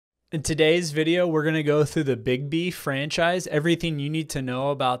In today's video, we're going to go through the Biggby franchise, everything you need to know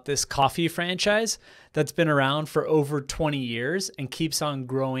about this coffee franchise that's been around for over 20 years and keeps on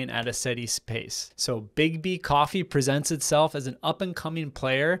growing at a steady pace. So Biggby Coffee presents itself as an up-and-coming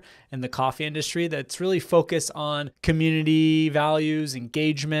player in the coffee industry that's really focused on community values,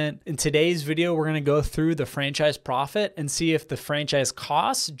 engagement. In today's video, we're going to go through the franchise profit and see if the franchise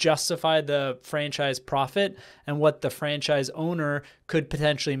costs justify the franchise profit and what the franchise owner could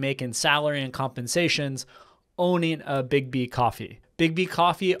potentially make in salary and compensations owning a Biggby Coffee. Biggby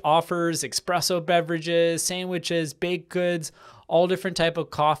Coffee offers espresso beverages, sandwiches, baked goods, all different type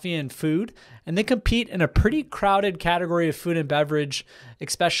of coffee and food, and they compete in a pretty crowded category of food and beverage,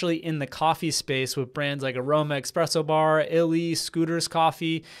 especially in the coffee space with brands like Aroma Espresso Bar, Illy, Scooters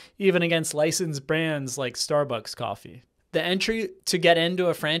Coffee, even against licensed brands like Starbucks Coffee. The entry to get into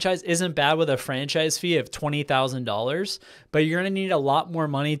a franchise isn't bad with a franchise fee of $20,000, but you're going to need a lot more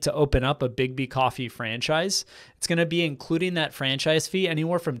money to open up a Biggby Coffee franchise. It's going to be including that franchise fee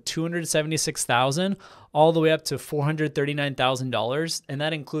anywhere from $276,000 all the way up to $439,000, and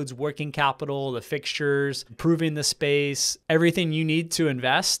that includes working capital, the fixtures, improving the space, everything you need to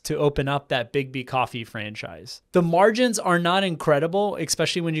invest to open up that Biggby Coffee franchise. The margins are not incredible,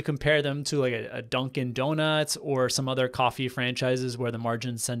 especially when you compare them to like a Dunkin' Donuts or some other coffee franchises where the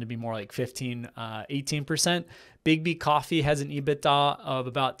margins tend to be more like 15, 18%. Biggby Coffee has an EBITDA of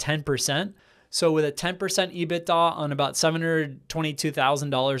about 10%. So with a 10% EBITDA on about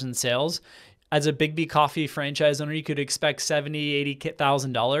 $722,000 in sales, as a Biggby Coffee franchise owner, you could expect $70,000,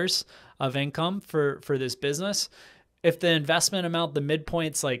 $80,000 of income for this business. If the investment amount, the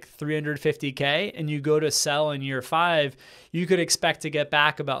midpoint's like $350K, and you go to sell in year 5, you could expect to get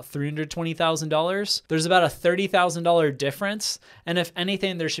back about $320,000. There's about a $30,000 difference. And if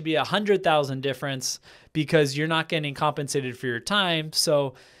anything, there should be a $100,000 difference because you're not getting compensated for your time.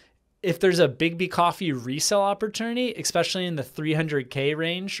 So if there's a Biggby Coffee resale opportunity, especially in the $300K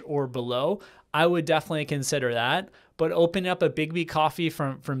range or below, I would definitely consider that. But open up a Biggby Coffee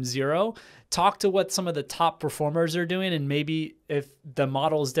from zero, talk to what some of the top performers are doing, and maybe if the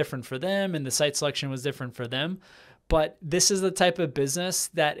model is different for them and the site selection was different for them. But this is the type of business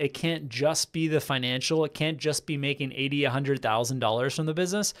that it can't just be the financial. It can't just be making $80,000, $100,000 from the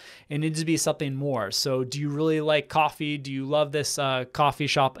business. It needs to be something more. So do you really like coffee? Do you love this coffee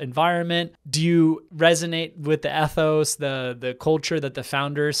shop environment? Do you resonate with the ethos, the culture that the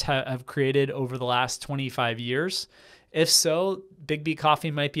founders have created over the last 25 years? If so, Biggby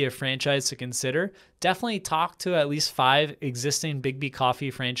Coffee might be a franchise to consider. Definitely talk to at least 5 existing Biggby Coffee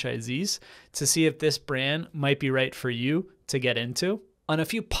franchisees to see if this brand might be right for you to get into. On a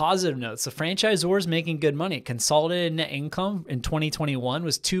few positive notes, the franchisor is making good money. Consolidated net income in 2021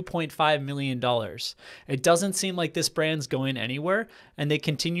 was $2.5 million. It doesn't seem like this brand's going anywhere, and they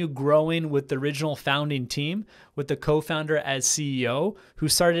continue growing with the original founding team, with the co-founder as CEO, who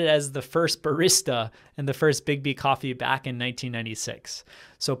started as the first barista in the first Biggby Coffee back in 1996.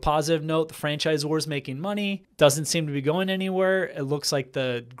 So positive note, the franchisor is making money, doesn't seem to be going anywhere. It looks like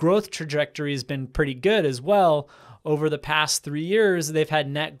the growth trajectory has been pretty good as well. Over the past 3 years, they've had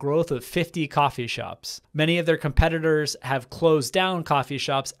net growth of 50 coffee shops. Many of their competitors have closed down coffee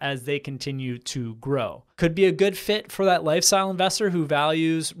shops as they continue to grow. Could be a good fit for that lifestyle investor who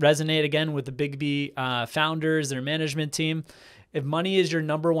resonate again with the Biggby founders, their management team. If money is your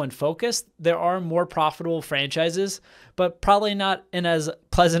number one focus, there are more profitable franchises, but probably not in as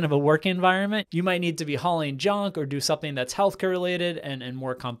pleasant of a work environment. You might need to be hauling junk or do something that's healthcare related and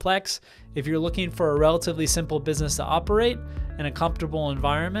more complex. If you're looking for a relatively simple business to operate in a comfortable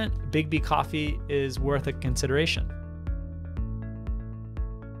environment, Biggby Coffee is worth a consideration.